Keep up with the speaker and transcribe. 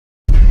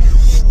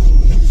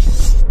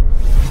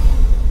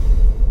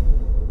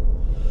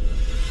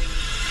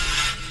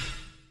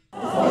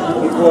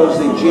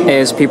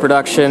ASP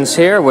Productions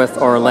here with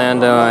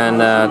Orlando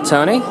and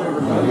Tony.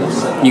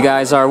 You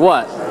guys are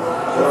what?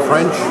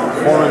 French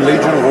Foreign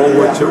Legion, World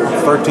War II,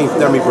 13th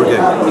Demi Brigade.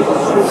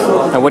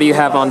 And what do you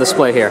have on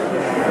display here?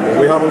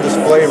 What we have on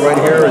display right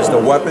here is the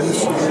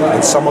weapons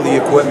and some of the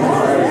equipment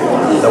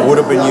that would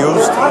have been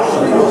used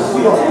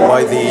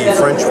by the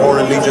French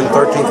Foreign Legion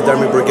 13th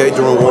Demi Brigade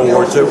during World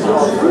War II.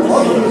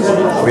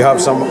 We have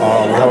some, we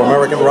have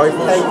American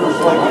rifles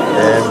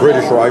and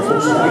British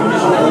rifles,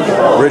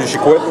 British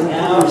equipment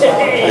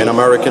and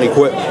American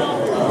equipment.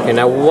 Okay,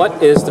 now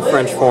what is the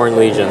French Foreign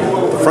Legion?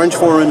 The French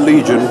Foreign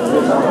Legion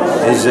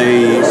is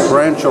a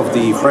branch of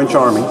the French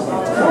Army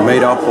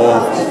made up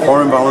of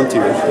foreign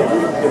volunteers.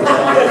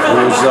 It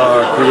was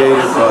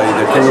created by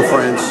the King of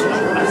France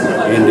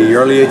in the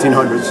early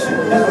 1800s.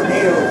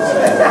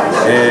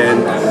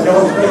 And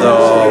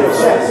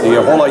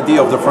the whole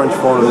idea of the French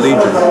Foreign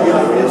Legion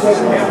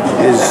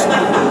is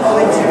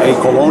a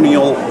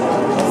colonial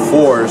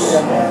force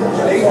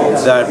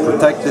that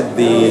protected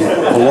the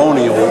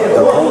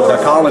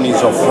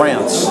colonies of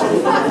France,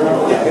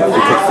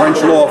 because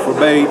French law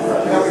forbade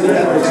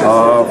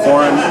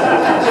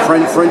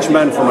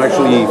Frenchmen from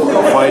actually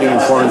fighting in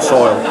foreign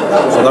soil.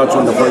 So that's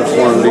when the French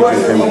Foreign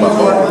Legion came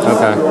about.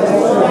 Okay.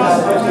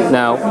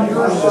 Now,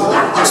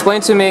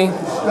 explain to me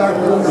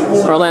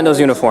Orlando's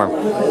uniform.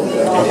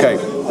 Okay.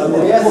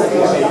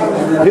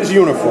 His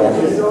uniform,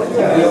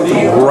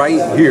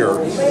 right here,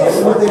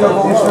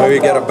 so you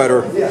get a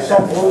better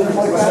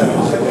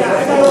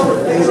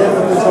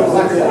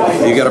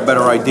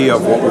idea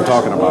of what we're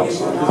talking about.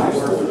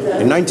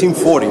 In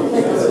 1940,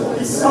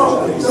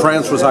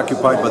 France was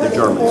occupied by the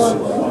Germans.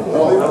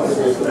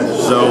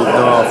 So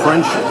the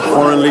French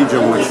Foreign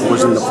Legion, which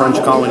was in the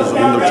French colonies of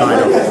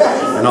Indochina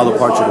and other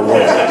parts of the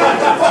world,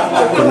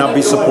 could not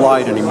be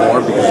supplied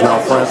anymore because now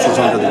France was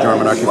under the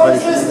German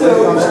occupation.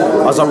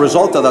 As a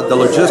result of that, the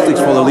logistics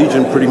for the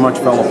Legion pretty much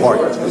fell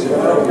apart.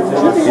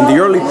 In the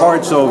early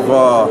parts of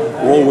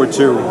World War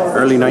II,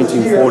 early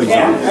 1940s,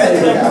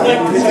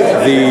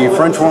 the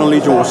French Foreign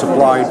Legion was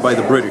supplied by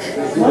the British.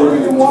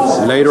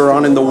 Later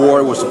on in the war,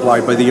 it was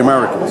supplied by the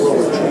Americans.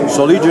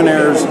 So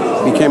Legionnaires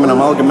became an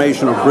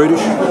amalgamation of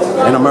British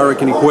and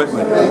American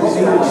equipment.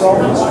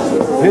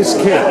 His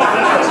kit,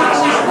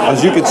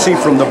 as you can see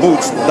from the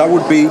boots, that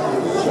would be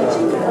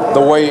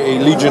the way a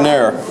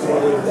Legionnaire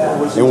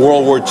in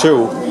World War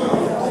II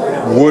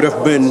would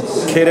have been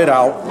kitted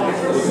out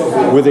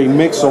with a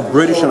mix of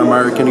British and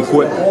American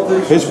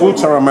equipment. His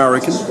boots are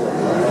American.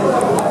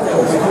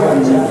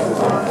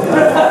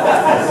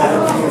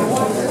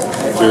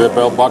 See the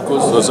belt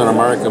buckles? Those are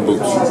American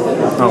boots.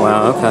 Oh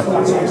wow, okay.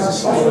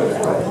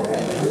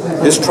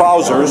 His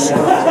trousers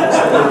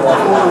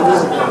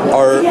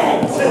are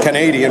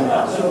Canadian,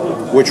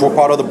 which were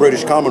part of the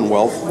British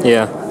Commonwealth.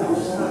 Yeah.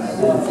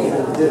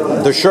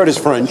 The shirt is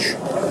French.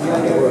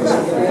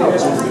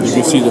 You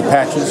can see the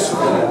patches.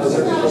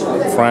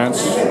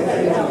 France,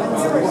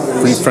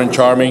 Free French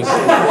Army,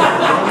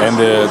 and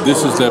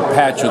this is the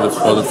patch of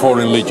the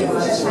Foreign Legion.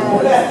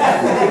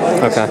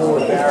 Okay.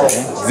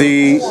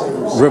 The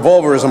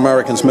revolver is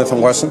American Smith &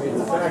 Wesson.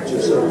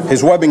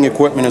 His webbing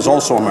equipment is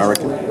also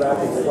American.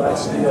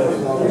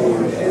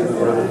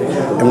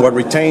 And what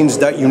retains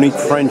that unique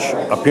French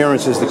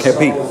appearance is the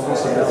kepi.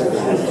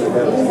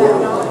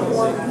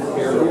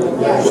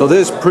 So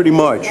this pretty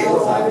much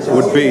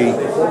would be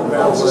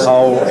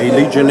how a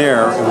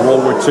Legionnaire in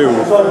World War II,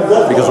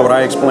 because of what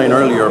I explained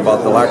earlier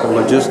about the lack of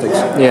logistics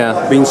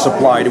being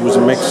supplied, it was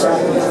a mixed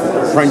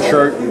French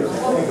shirt,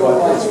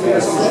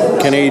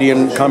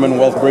 Canadian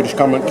Commonwealth, British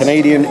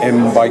Canadian,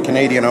 and by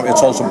Canadian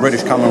it's also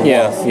British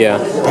Commonwealth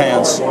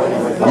pants,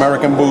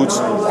 American boots,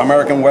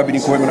 American webbing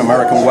equipment,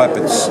 American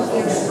weapons.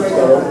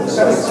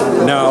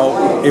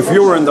 Now, if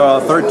you were in the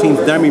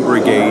 13th Demi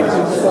Brigade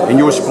and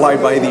you were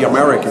supplied by the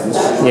Americans,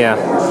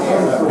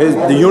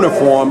 the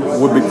uniform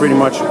would be pretty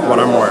much what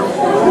I'm wearing.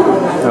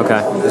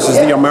 Okay. This is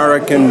the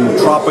American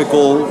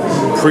tropical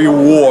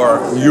pre-war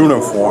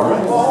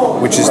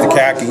uniform, which is the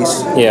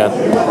khakis. Yeah.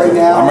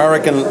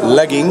 American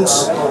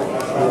leggings.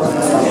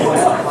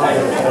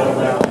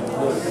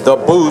 The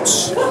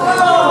boots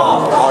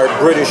are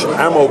British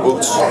ammo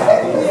boots.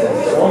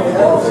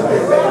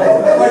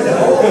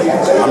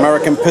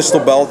 American pistol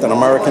belt and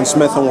American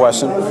Smith &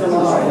 Wesson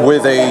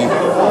with a,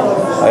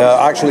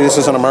 actually this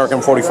is an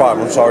American 45,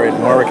 I'm sorry, an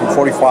American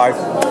 45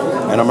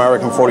 and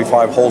American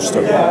 45 holster.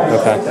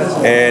 Okay.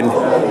 And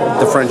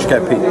the French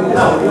kepi.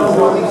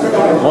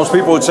 Most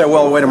people would say,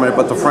 well, wait a minute,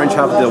 but the French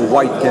have the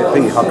white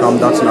kepi. How come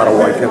that's not a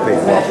white kepi?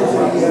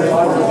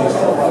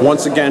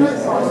 Once again,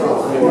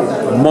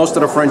 most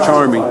of the French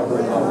army,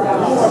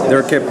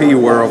 their kepi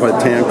were of a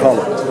tan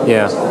color.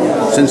 Yeah.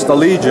 Since the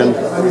Legion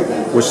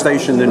was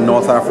stationed in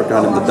North Africa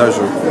and in the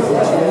desert,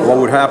 what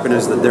would happen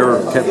is that their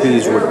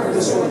kepis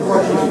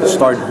would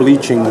start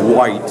bleaching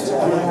white.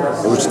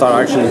 It would start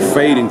actually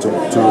fading to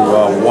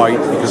white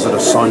because of the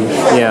sun.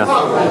 Yeah.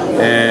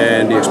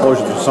 And the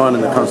exposure to the sun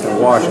and the constant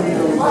washing.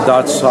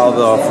 that's how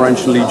the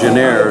French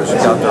Legionnaires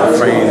got their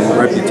famed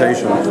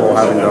reputation for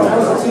having the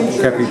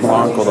kepi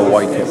blanc or the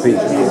white kepi.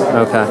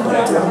 Okay.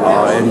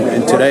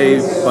 And today,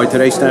 by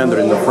today's standard,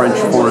 in the French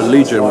Foreign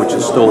Legion, which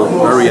is still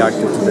very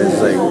active to this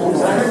day,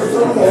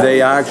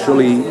 they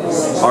actually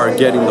are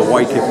getting the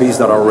white kepis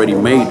that are already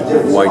made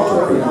white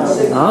kepi.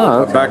 Ah,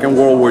 okay. Back in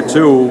World War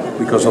II,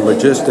 because of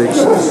logistics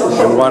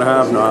and what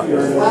have not,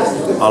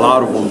 a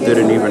lot of them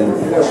didn't even,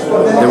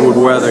 they would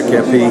wear their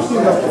kepi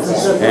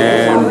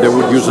and they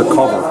would use a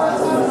cover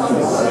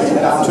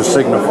to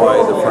signify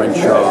the French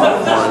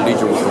Foreign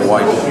Legion with the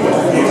white kepi.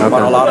 Okay.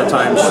 But a lot of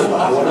times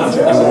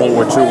in World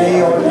War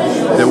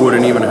II, they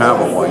wouldn't even have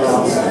a white kepi.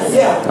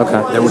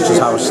 Okay. They would just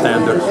have a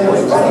standard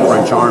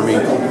French Army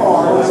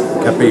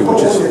kepi,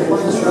 which is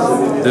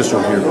this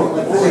one here.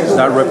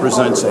 That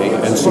represents a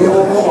NCO.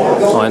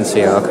 Oh,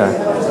 NCO, okay.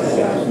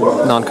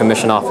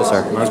 Non-commissioned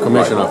officer.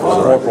 Non-commissioned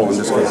officer. Corporal in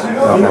this case. Okay.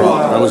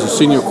 I was a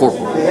senior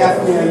corporal.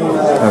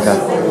 Okay.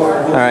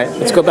 All right,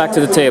 let's go back to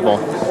the table.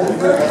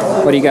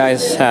 What do you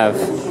guys have?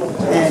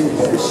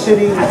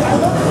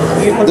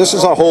 This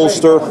is a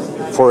holster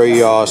for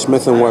a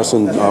Smith &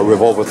 Wesson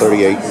Revolver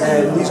 38.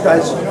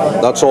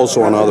 That's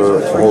also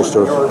another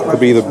holster.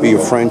 Could either be a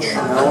French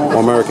or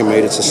American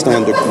made. It's a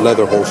standard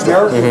leather holster.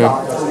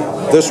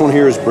 Mm-hmm. This one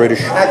here is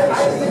British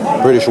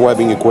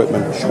webbing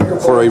equipment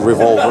for a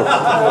revolver.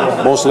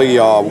 Mostly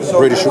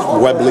British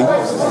Webley,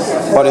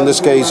 but in this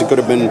case it could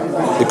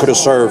have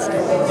served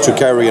to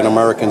carry an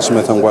American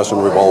Smith & Wesson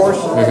revolver.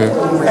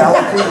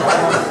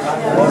 Mm-hmm.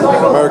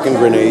 American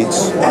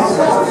grenades.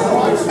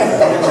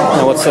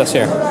 Now what's this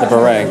here? The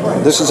beret.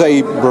 This is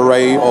a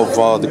beret of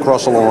the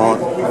Cross of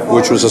Laurent,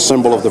 which was a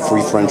symbol of the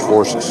Free French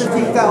Forces.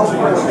 Okay.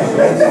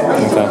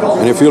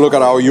 And if you look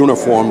at our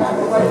uniform,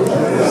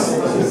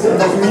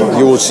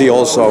 you will see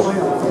also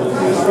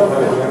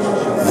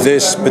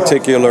this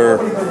particular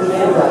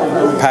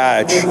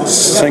patch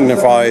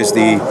signifies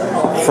the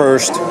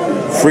 1st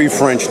Free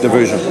French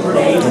Division.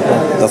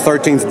 The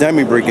 13th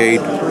Demi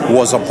Brigade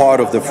was a part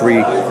of the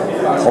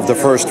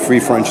 1st Free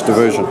French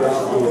Division.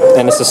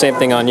 And it's the same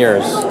thing on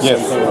yours?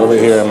 Yes, over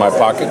here in my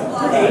pocket.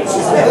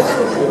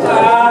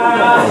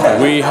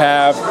 Okay. We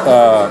have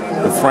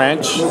the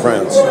France. We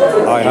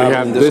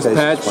have this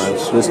patch.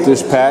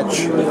 This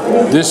patch.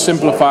 This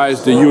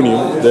simplifies the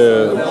Union,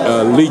 the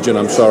Legion.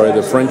 I'm sorry,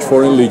 the French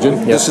Foreign Legion.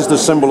 Yes. This is the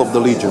symbol of the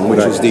Legion, which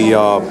is the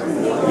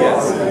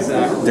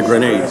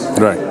grenade.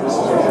 Right.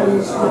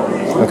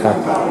 Okay.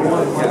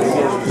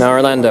 Now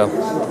Orlando,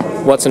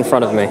 what's in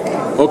front of me?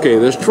 Okay,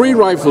 there's 3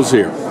 rifles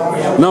here.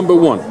 Number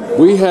 1,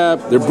 we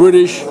have the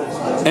British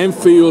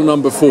Enfield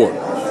number 4,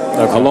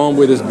 okay, along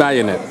with its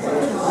bayonet,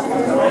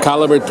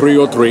 caliber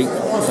 .303.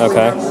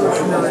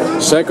 Okay.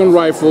 Second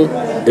rifle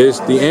is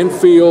the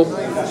Enfield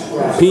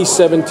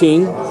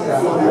P17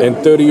 and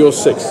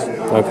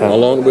 .3006, okay,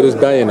 along with its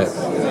bayonet.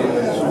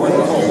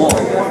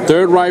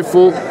 Third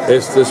rifle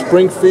is the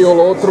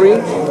Springfield 03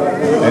 and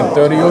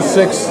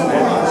 .3006,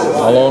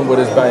 along with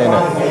its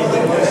bayonet.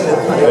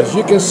 As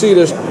you can see,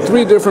 there's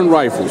 3 different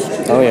rifles.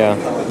 Oh yeah.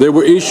 They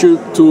were issued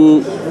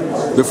to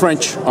the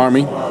French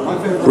Army,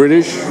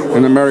 British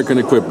and American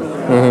equipment.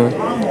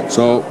 Mm-hmm.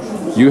 So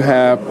you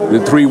have the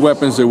 3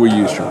 weapons that we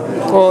used.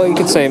 Well, you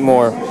could say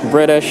more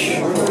British,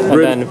 and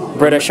then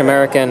British,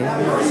 American,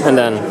 and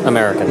then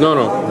American.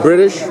 No,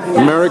 British,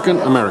 American,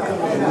 American.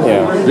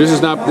 Yeah. This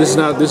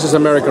is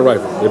American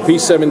rifle. The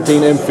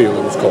P17 Enfield,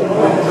 it was called.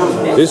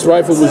 This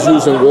rifle was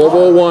used in World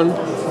War I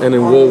and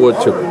in World War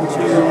II.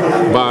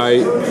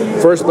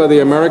 First by the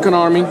American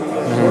Army,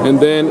 mm-hmm, and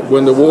then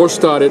when the war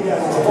started,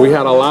 we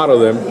had a lot of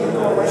them,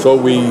 so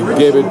we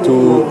gave it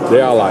to the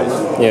Allies.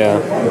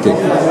 Yeah. Okay.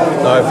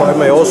 Now, if I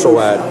may also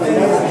add,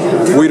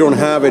 we don't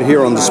have it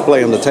here on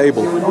display on the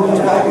table,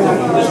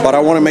 but I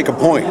want to make a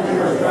point.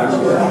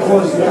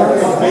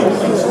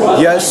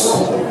 Yes,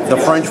 the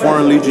French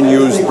Foreign Legion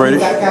used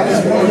British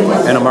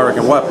and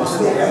American weapons,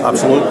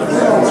 absolutely,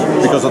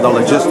 because of the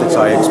logistics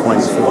I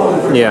explained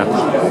before. Yeah.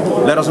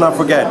 Let us not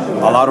forget,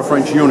 a lot of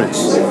French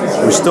units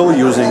were still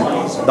using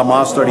the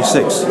Mas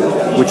 36,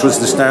 which was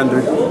the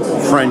standard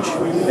French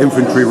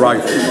infantry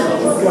rifle.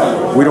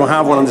 We don't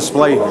have one on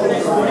display,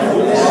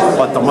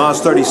 but the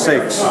Mas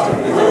 36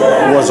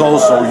 was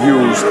also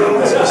used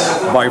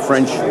by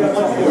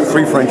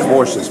Free French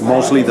forces,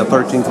 mostly the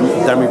 13th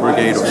Demi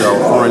Brigade of the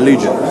Foreign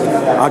Legion.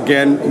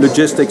 Again,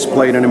 logistics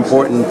played an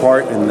important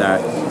part in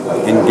that,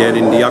 in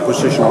getting the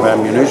acquisition of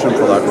ammunition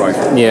for that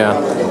rifle. Yeah.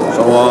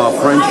 So a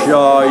French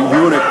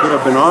unit could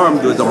have been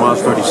armed with the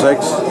Mas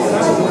 36.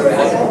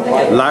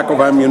 Lack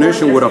of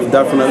ammunition would have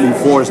definitely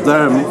forced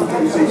them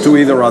to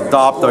either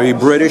adopt a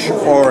British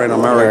or an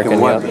American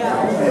weapon,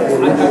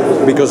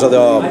 because of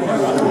the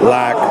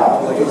lack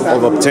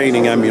of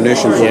obtaining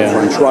ammunition for the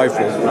French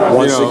rifle.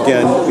 Once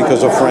again,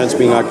 because of France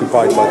being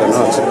occupied by the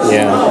Nazis.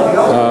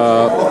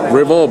 Yeah.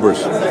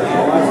 Revolvers.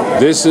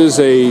 This is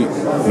a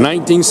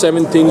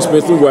 1917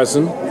 Smith &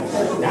 Wesson,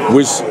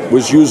 which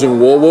was used in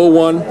World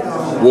War I,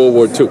 World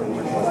War II.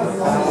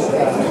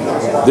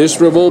 These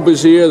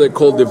revolvers here, they're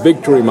called the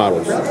Victory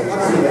models.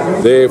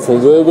 They're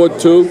from World War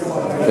II,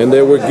 and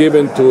they were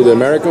given to the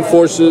American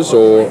forces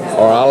or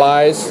our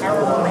allies,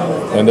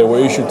 and they were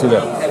issued to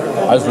them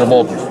as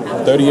revolvers.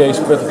 38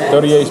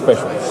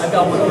 special.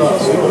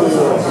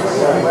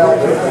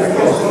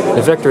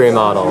 The victory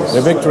models.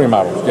 The victory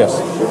models, yes.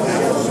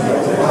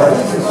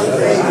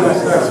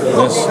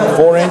 There's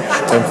 4-inch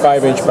and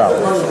 5-inch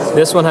barrels.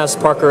 This one has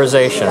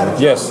parkerization.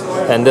 Yes.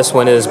 And this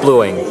one is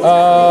bluing.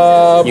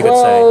 You could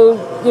say.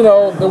 You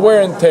know, the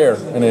wear and tear,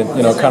 and it,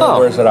 you know, kind of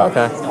wears it out.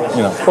 Okay.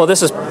 You know. Well,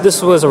 this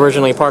was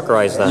originally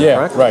parkerized then, Yeah,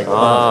 correct? right.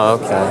 Oh,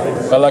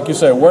 okay. But like you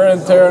said, wear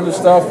and tear and the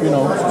stuff, you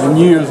know, in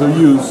years of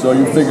use, so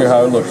you figure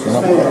how it looks, you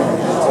know.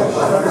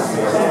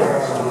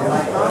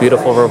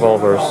 Beautiful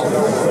revolvers.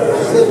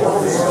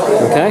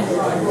 Okay.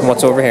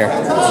 What's over here?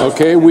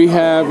 Okay, we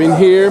have in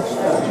here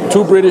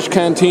 2 British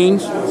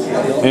canteens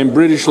and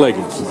British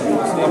leggings.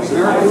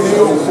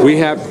 We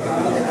have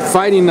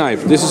fighting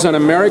knife. This is an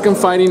American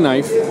fighting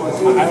knife.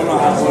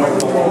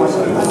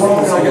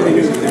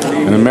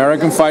 An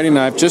American fighting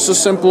knife, just a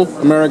simple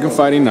American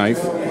fighting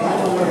knife.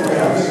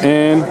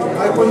 And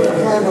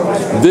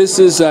this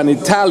is an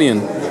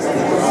Italian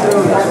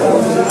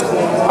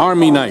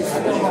army knife.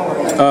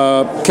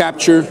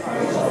 Capture,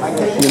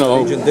 you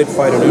know, Legion did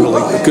fight in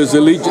Italy. because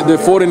they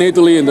fought in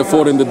Italy and they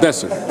fought in the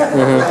desert.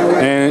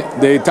 And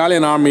the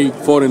Italian army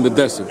fought in the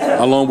desert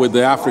along with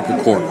the African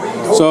Corps.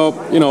 So,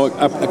 you know,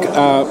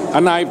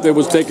 a knife that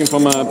was taken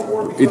from an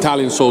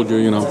Italian soldier,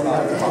 you know.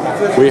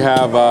 We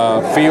have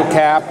a field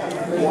cap.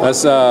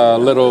 That's a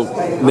little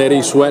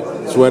netting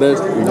sweater,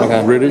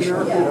 British.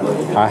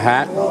 A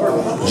hat,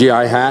 GI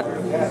hat.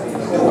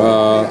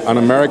 An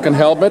American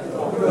helmet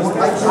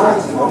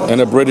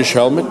and a British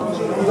helmet.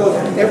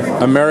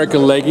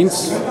 American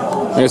leggings.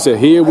 Like I said,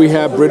 here we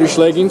have British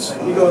leggings.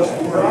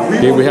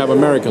 Here we have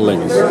American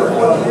leggings.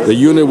 The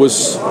unit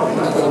was,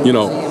 you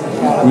know,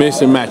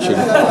 mix and matching.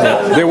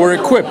 They were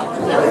equipped.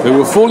 They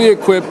were fully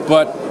equipped,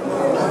 but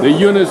the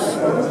units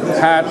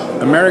had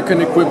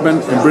American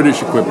equipment and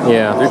British equipment.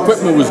 Yeah. The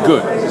equipment was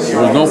good.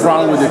 There was no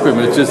problem with the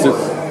equipment. It's just that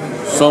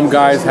some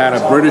guys had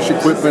a British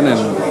equipment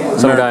and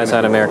Some guys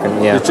had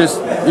American, yeah. It's just,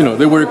 you know,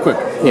 they were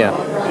equipped. Yeah.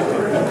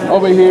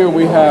 Over here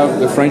we have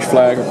the French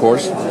flag, of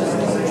course,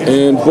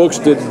 and books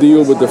that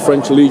deal with the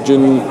French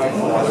Legion,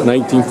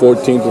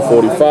 1914 to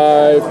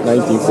 45,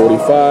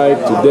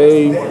 1945,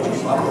 today,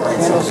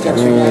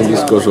 and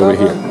this goes over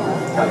here,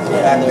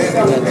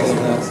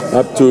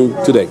 up to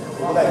today.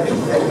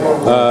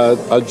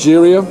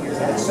 Algeria,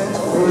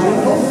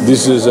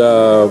 this is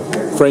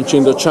French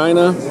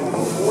Indochina,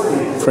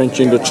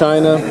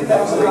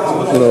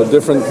 you know,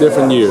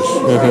 different years.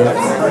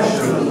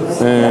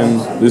 And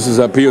this is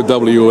a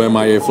POW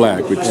MIA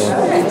flag, which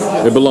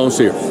it belongs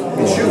here.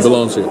 It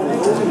belongs here.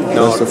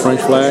 That's the French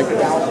flag.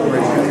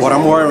 What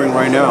I'm wearing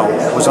right now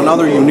was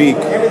another unique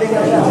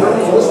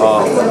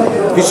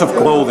piece of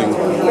clothing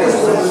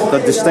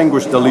that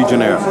distinguished the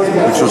Legionnaire,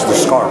 which was the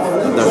scarf,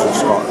 the desert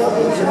scarf.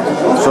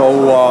 So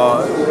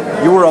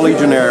you were a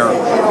Legionnaire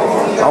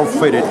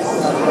outfitted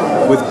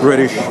with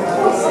British,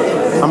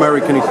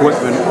 American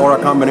equipment, or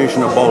a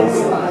combination of both.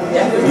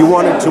 You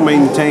wanted to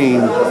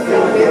maintain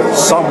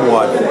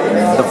somewhat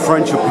the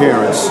French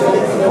appearance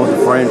of the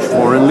French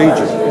Foreign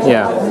Legion.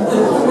 Yeah.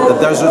 The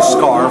desert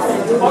scarf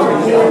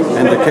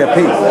and the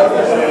kepi.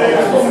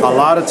 A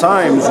lot of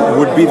times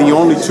would be the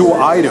only 2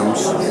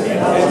 items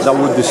that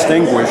would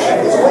distinguish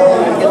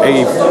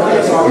a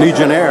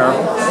Legionnaire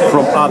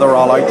from other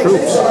Allied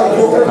troops.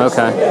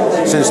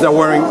 Okay. Since they're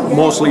wearing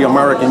mostly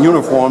American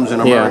uniforms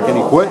and American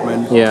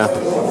equipment,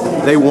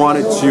 they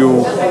wanted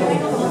to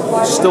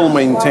still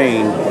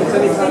maintain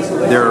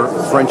their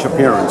French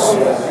appearance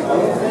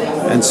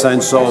and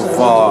sense of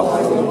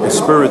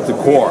esprit de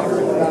corps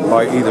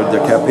by either the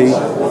kepi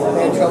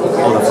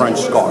or the French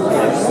scarf,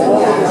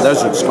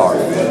 desert scarf.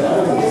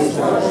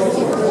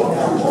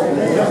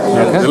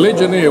 The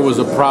Legionnaire was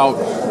a proud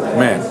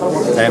man,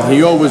 and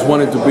he always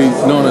wanted to be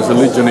known as a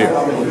Legionnaire.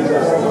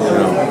 You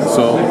know,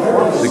 so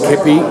the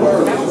kepi,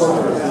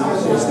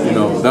 you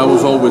know, that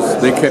was always,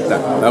 they kept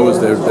that. That was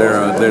their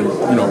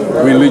you know,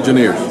 we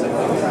Legionnaires.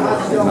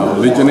 You know,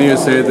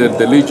 Legionnaires said that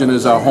the Legion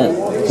is our home.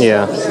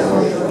 Yeah.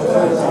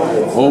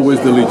 Always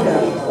the Legion.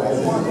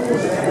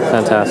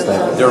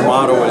 Fantastic. Their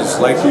motto is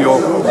Legio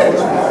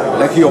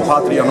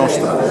Patria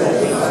Nostra.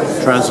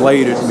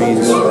 Translated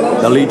means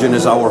the Legion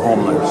is our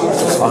homeland.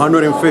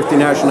 150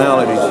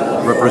 nationalities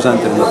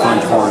represented in the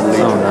French Foreign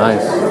Legion. Oh,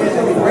 nice.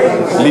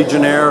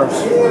 Legionnaires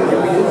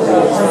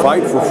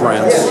fight for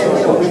France,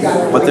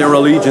 but their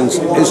allegiance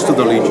is to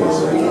the Legion.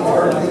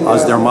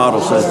 As their motto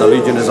says, the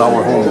Legion is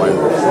our homeland.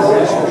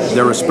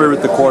 Their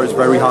esprit de corps is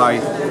very high,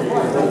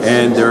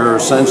 and their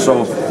sense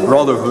of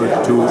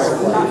brotherhood to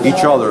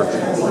each other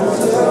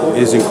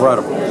is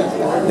incredible.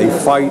 They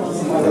fight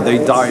and they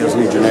die as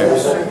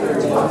Legionnaires.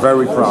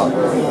 Very proud.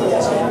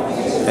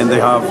 And they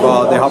have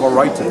a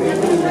right to be.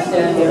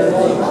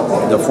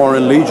 The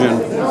Foreign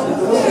Legion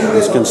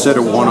is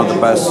considered one of the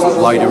best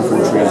light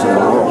infantries in the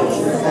world.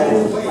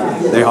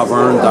 They have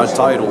earned that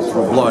title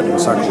through blood and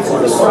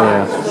sacrifice.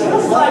 Yeah.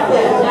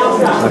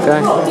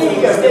 Okay.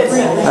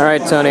 All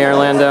right, Tony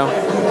Orlando.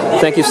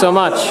 Thank you so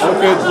much.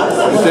 Okay,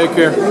 you take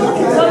care.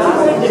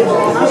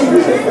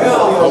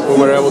 Hope we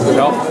were able to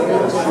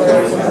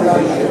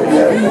help.